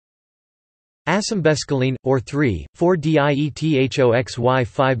Asymbescaline, or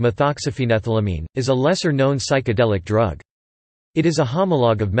 3,4-diethoxy-5-methoxyphenethylamine, is a lesser-known psychedelic drug. It is a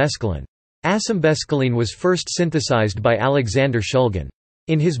homologue of mescaline. Asymbescaline was first synthesized by Alexander Shulgin.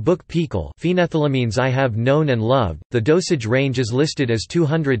 In his book PiHKAL, Phenethylamines I Have Known and Loved, the dosage range is listed as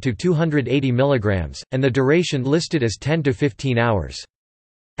 200 to 280 mg, and the duration listed as 10 to 15 hours.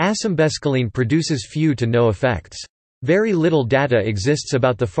 Asymbescaline produces few to no effects. Very little data exists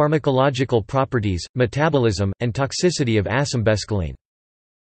about the pharmacological properties, metabolism, and toxicity of asymbescaline.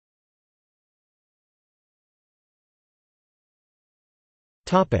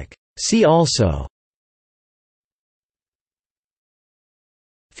 See also: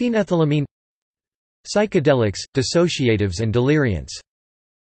 phenethylamine, psychedelics, dissociatives and deliriants.